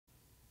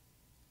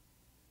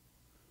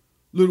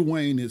Lil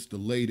Wayne is the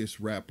latest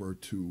rapper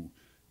to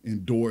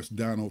endorse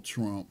Donald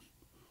Trump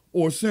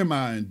or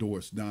semi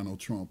endorse Donald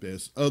Trump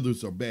as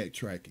others are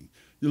backtracking.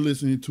 You're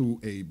listening to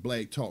a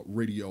Black Talk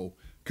Radio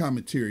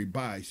commentary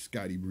by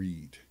Scotty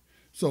Reed.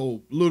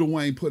 So Lil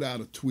Wayne put out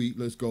a tweet.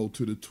 Let's go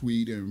to the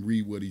tweet and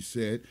read what he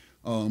said.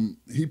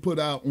 He put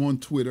out on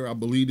Twitter, I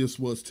believe this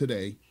was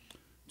today,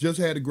 just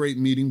had a great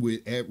meeting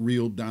with at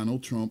real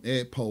Donald Trump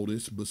at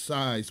POTUS.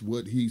 Besides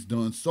what he's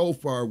done so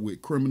far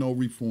with criminal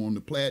reform,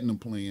 the Platinum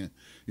Plan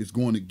is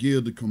going to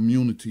give the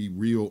community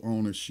real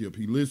ownership.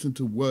 He listened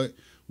to what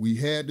we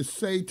had to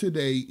say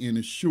today and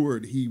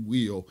assured he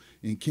will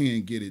and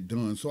can get it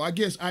done. So I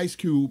guess Ice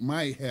Cube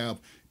might have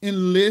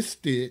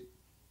enlisted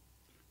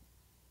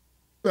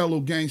fellow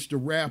gangster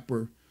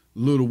rapper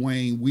Lil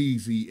Wayne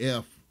Weezy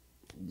F,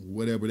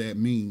 whatever that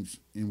means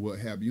and what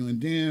have you.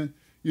 And then,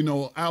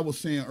 I was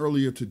saying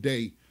earlier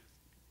today,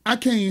 I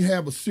can't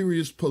have a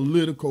serious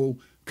political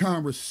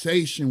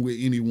conversation with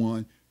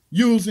anyone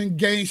using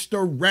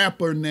gangster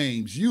rapper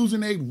names,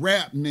 using a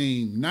rap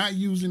name, not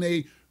using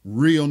a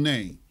real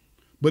name.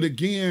 But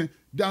again,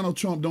 Donald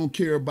Trump don't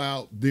care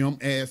about them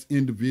as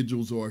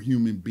individuals or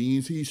human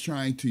beings. He's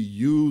trying to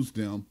use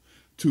them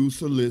to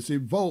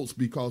solicit votes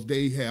because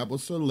they have a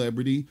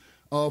celebrity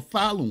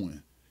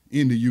following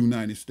in the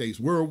United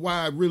States,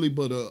 worldwide, really,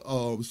 but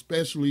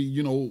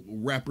especially,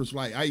 rappers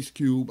like Ice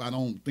Cube. I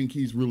don't think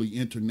he's really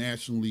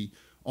internationally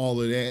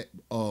all of that,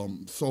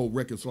 sold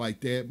records like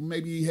that.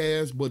 Maybe he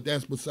has, but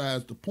that's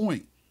besides the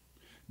point.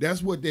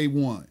 That's what they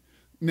want.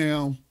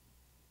 Now,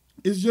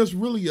 it's just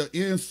really an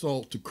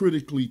insult to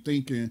critically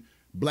thinking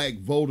black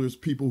voters,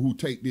 people who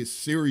take this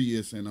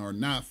serious and are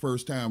not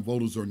first-time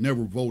voters or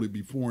never voted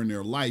before in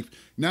their life,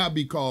 not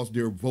because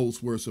their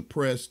votes were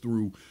suppressed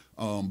through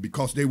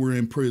because they were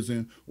in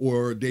prison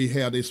or they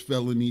have this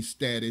felony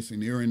status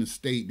and they're in a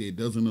state that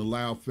doesn't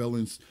allow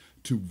felons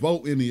to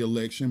vote in the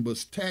election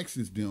but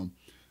taxes them.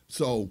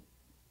 So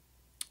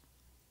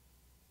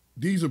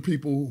these are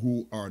people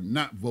who are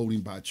not voting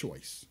by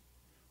choice.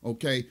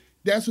 Okay?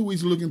 That's who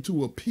he's looking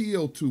to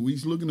appeal to.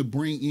 He's looking to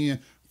bring in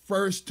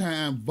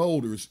first-time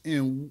voters.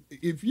 And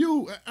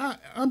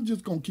I'm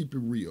just going to keep it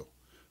real.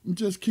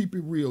 Just keep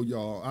it real,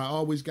 y'all. I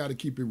always got to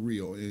keep it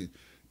real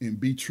and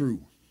be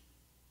true.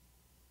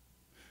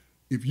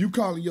 If you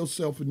calling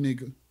yourself a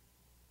nigga,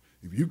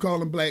 if you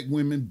calling black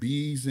women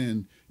B's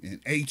and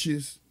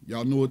H's,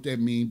 y'all know what that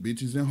means,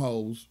 bitches and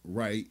hoes,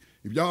 right?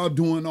 If y'all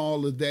doing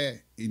all of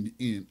that,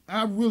 and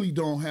I really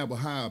don't have a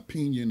high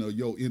opinion of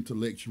your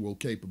intellectual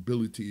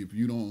capability if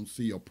you don't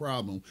see a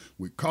problem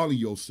with calling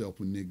yourself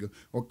a nigga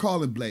or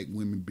calling black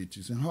women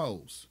bitches and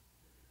hoes.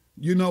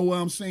 You know what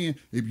I'm saying?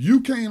 If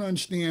you can't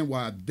understand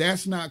why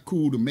that's not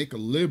cool to make a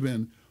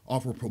living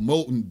off of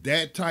promoting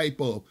that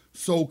type of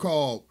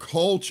so-called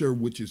culture,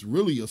 which is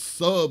really a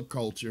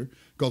subculture,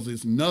 because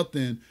it's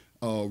nothing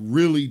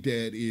really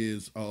that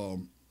is,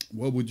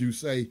 what would you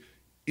say,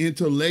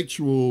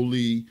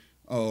 intellectually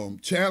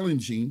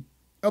challenging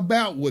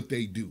about what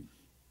they do.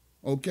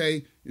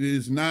 Okay? It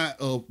is not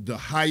of the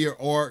higher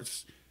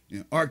arts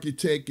and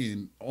architect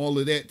and all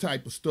of that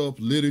type of stuff,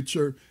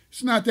 literature.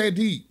 It's not that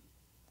deep.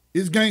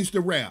 It's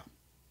gangster rap.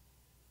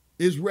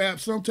 It's rap.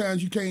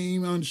 Sometimes you can't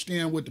even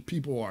understand what the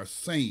people are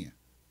saying.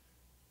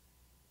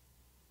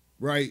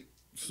 Right?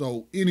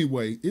 So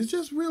anyway, this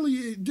is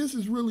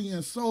really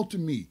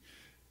insulting me.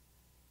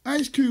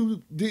 Ice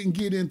Cube didn't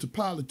get into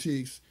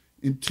politics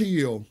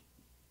until,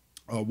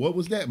 what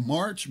was that,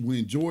 March,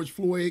 when George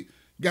Floyd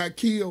got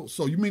killed.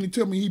 So you mean to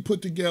tell me he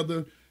put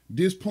together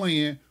this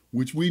plan,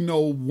 which we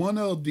know one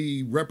of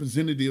the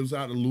representatives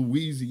out of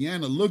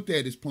Louisiana looked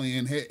at his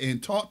plan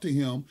and talked to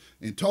him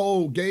and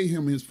gave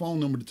him his phone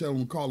number to tell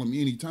him to call him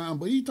anytime,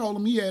 but he told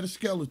him he had a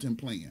skeleton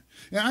plan.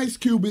 And Ice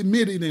Cube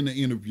admitted in the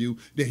interview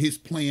that his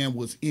plan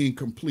was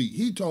incomplete.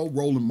 He told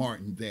Roland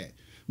Martin that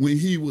when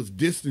he was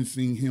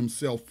distancing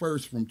himself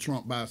first from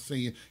Trump by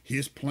saying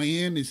his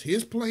plan is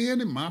his plan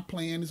and my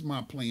plan is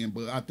my plan,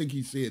 but I think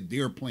he said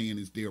their plan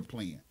is their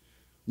plan.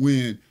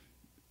 When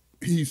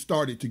he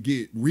started to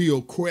get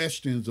real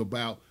questions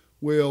about,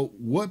 well,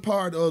 what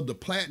part of the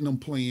Platinum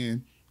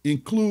Plan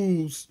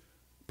includes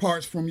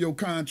parts from your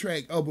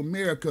contract of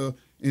America?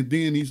 And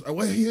then he's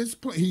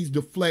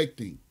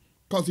deflecting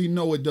because he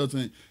know it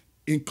doesn't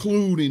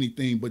include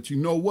anything. But you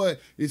know what?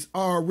 It's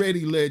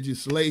already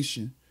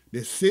legislation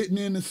that's sitting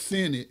in the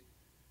Senate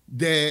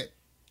that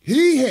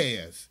he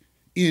has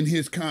in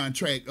his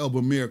contract of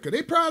America.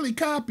 They probably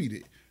copied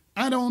it.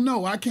 I don't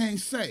know. I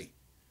can't say.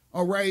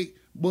 All right.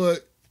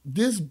 But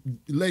this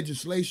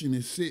legislation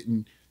is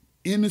sitting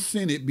in the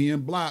Senate being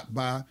blocked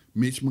by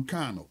Mitch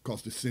McConnell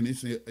because the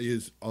Senate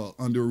is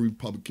under a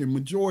Republican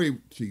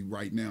majority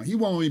right now. He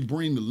won't even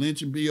bring the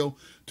lynching bill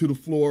to the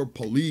floor.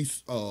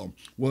 Police,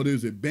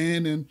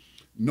 banning,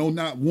 no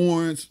not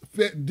warrants.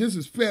 This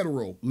is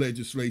federal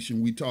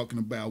legislation we talking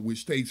about,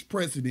 which takes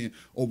precedent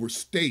over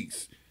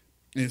states.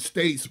 And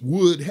states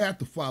would have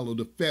to follow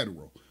the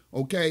federal.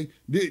 Okay,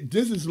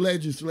 this is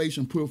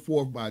legislation put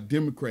forth by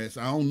Democrats.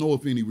 I don't know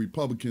if any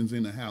Republicans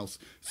in the House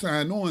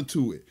signed on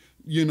to it.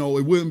 You know,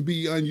 it wouldn't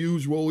be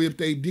unusual if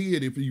they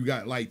did, if you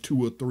got like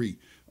two or three.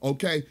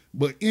 Okay.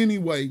 But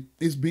anyway,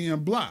 it's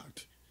being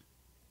blocked.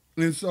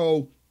 And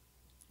so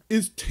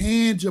it's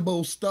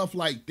tangible stuff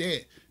like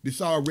that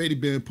that's already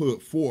been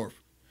put forth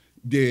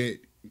that,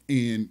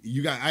 and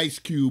you got Ice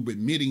Cube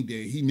admitting that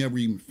he never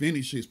even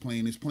finished his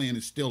plan. His plan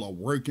is still a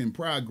work in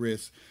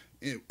progress.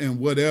 And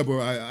whatever,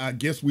 I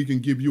guess we can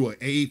give you an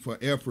A for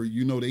effort.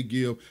 You know, they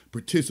give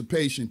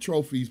participation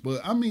trophies.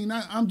 But I mean,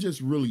 I'm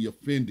just really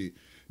offended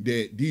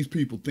that these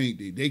people think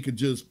that they could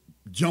just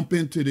jump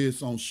into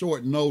this on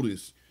short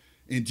notice.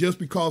 And just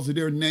because of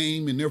their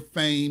name and their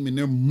fame and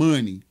their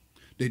money,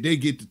 that they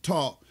get to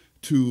talk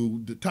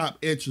to the top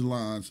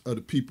echelons of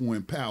the people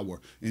in power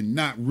and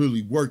not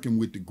really working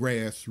with the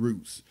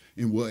grassroots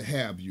and what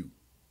have you.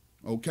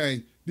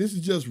 Okay? This is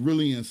just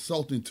really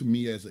insulting to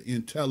me as an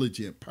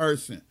intelligent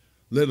person,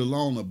 let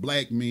alone a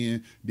black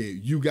man, that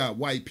you got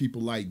white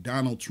people like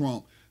Donald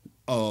Trump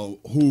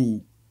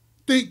who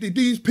think that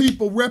these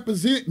people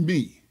represent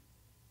me.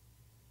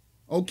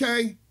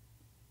 Okay?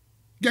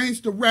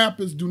 Gangster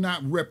rappers do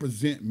not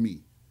represent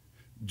me.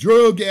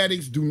 Drug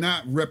addicts do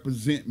not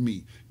represent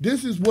me.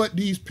 This is what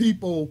these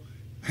people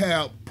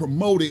have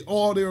promoted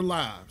all their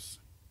lives.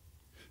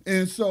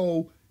 And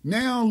so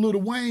now Lil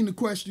Wayne, the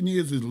question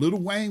is Lil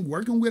Wayne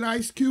working with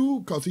Ice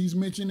Cube? Because he's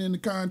mentioned in the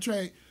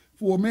contract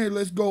for, man,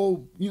 let's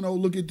go,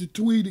 look at the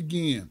tweet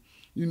again.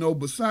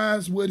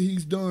 Besides what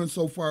he's done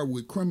so far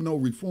with criminal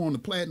reform, the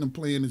Platinum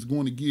Plan is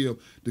going to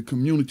give the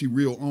community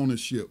real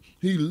ownership.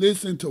 He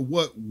listened to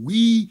what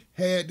we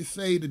had to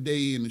say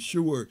today and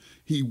assured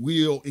he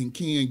will and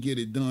can get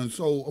it done.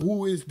 So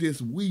who is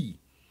this we?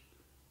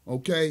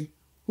 Okay?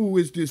 Who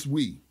is this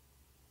we?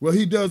 Well,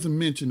 he doesn't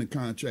mention the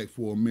contract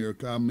for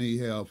America. I may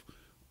have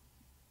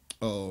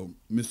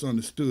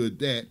misunderstood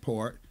that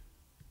part,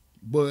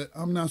 but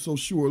I'm not so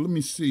sure. Let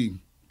me see.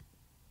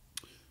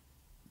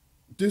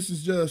 This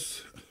is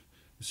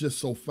it's just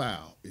so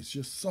foul. It's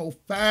just so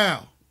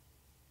foul.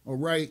 All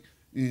right?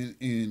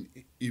 And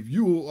if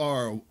you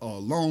are a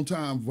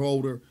longtime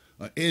voter,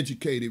 an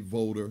educated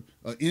voter,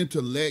 an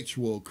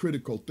intellectual,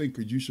 critical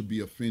thinker, you should be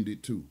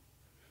offended too.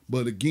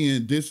 But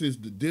again, this is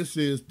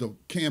the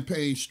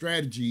campaign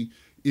strategy,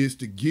 is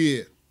to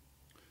get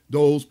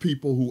those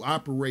people who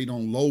operate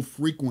on low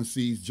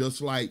frequencies, just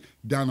like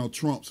Donald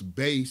Trump's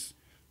base.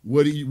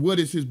 What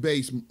is his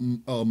base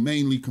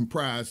mainly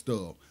comprised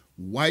of?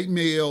 White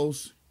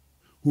males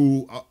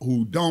who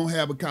don't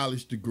have a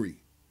college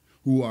degree,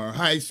 who are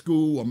high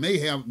school or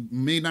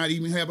may not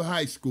even have a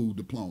high school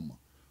diploma.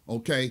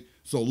 Okay,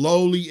 so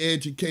lowly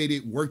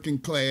educated, working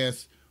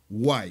class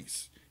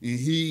whites, and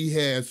he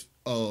has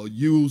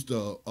used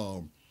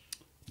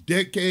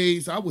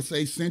decades, I would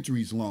say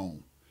centuries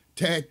long,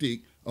 tactic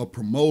of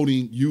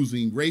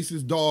using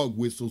racist dog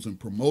whistles and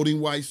promoting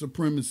white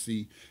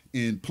supremacy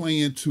and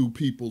playing to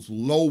people's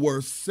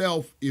lower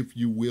self, if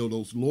you will,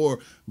 those lower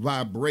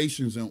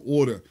vibrations in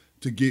order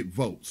to get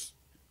votes.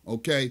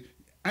 Okay?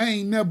 I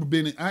ain't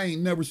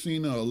never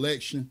seen an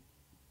election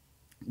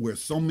where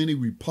so many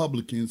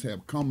Republicans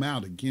have come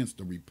out against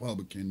the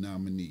Republican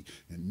nominee,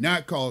 and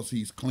not because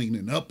he's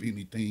cleaning up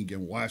anything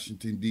in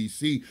Washington,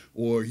 D.C.,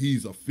 or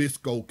he's a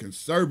fiscal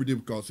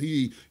conservative, because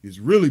he is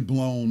really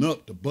blown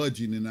up the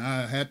budget, and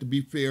I have to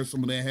be fair,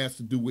 some of that has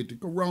to do with the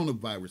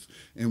coronavirus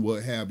and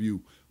what have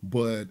you.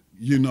 But,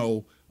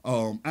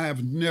 I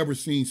have never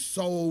seen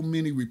so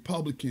many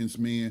Republicans,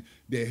 man,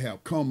 that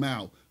have come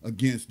out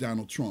against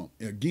Donald Trump.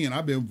 Again,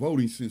 I've been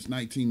voting since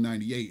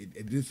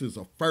 1998. This is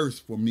a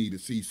first for me to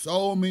see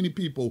so many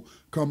people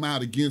come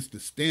out against the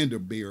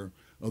standard bearer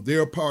of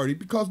their party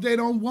because they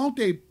don't want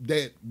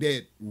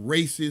that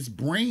racist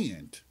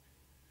brand.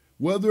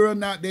 Whether or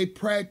not they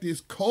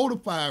practice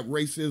codified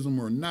racism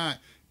or not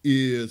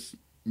is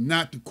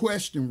not the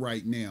question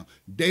right now.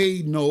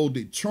 They know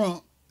that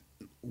Trump,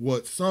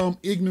 what some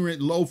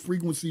ignorant,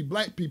 low-frequency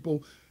black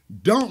people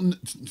don't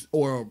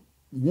or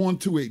want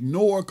to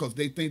ignore because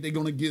they think they're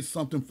going to get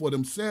something for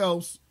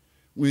themselves,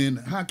 when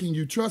how can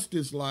you trust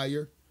this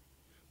liar?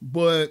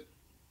 But,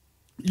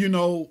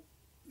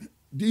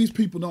 these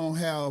people don't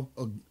have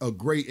a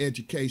great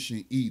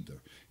education either.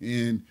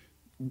 And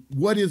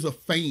what is a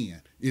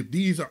fan? If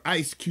these are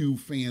Ice Cube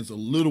fans or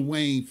Lil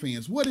Wayne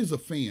fans, what is a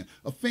fan?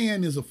 A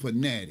fan is a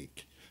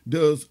fanatic.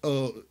 Does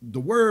the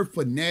word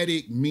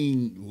fanatic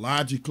mean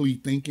logically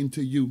thinking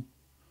to you?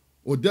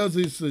 Or does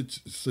it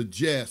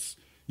suggest,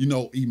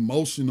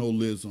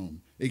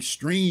 emotionalism,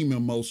 extreme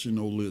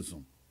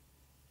emotionalism,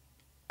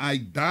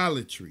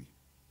 idolatry?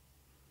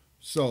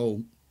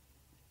 So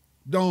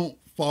don't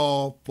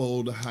fall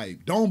for the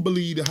hype. Don't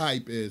believe the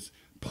hype, as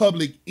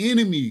Public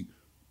Enemy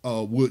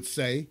would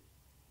say.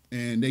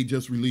 And they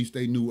just released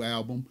a new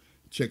album.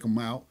 Check them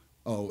out.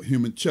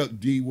 Him and Chuck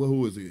D. Well,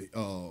 who is it?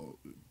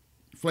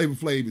 Flavor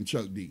Flav and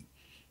Chuck D,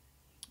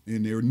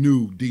 and their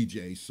new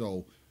DJ.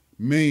 So,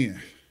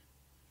 man,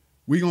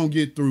 we're going to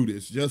get through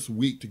this. Just a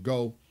week to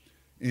go.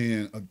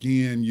 And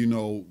again,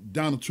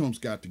 Donald Trump's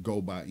got to go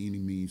by any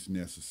means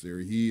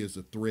necessary. He is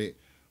a threat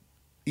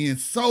in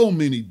so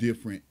many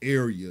different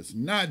areas,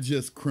 not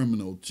just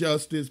criminal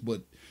justice,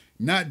 but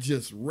not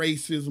just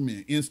racism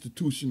and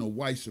institutional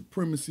white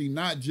supremacy,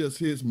 not just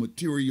his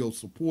material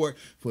support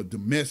for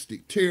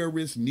domestic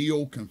terrorists,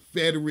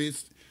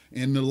 neo-Confederates,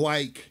 and the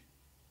like,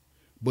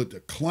 but the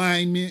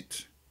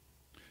climate,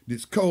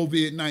 this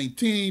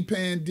COVID-19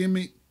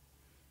 pandemic.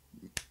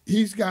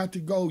 He's got to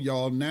go,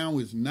 y'all. Now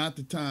is not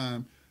the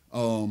time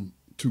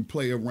to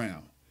play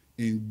around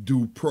and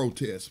do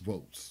protest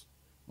votes.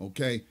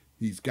 Okay?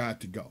 He's got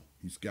to go.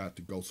 He's got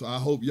to go. So I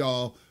hope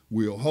y'all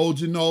will hold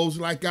your nose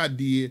like I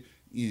did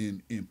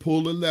and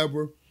pull the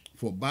lever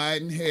for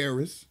Biden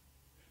Harris,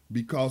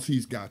 because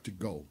he's got to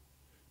go.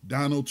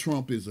 Donald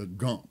Trump is a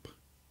gump.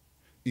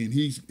 And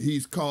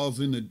he's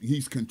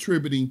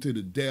contributing to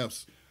the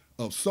deaths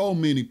of so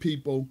many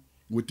people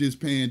with this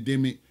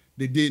pandemic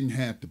that didn't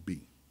have to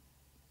be.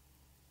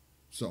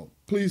 So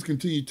please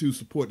continue to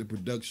support the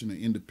production of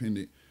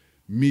independent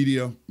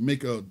media.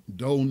 Make a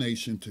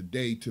donation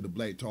today to the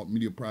Black Talk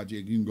Media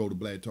Project. You can go to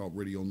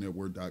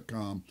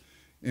blacktalkradionetwork.com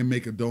and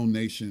make a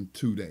donation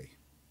today.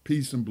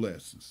 Peace and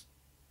blessings.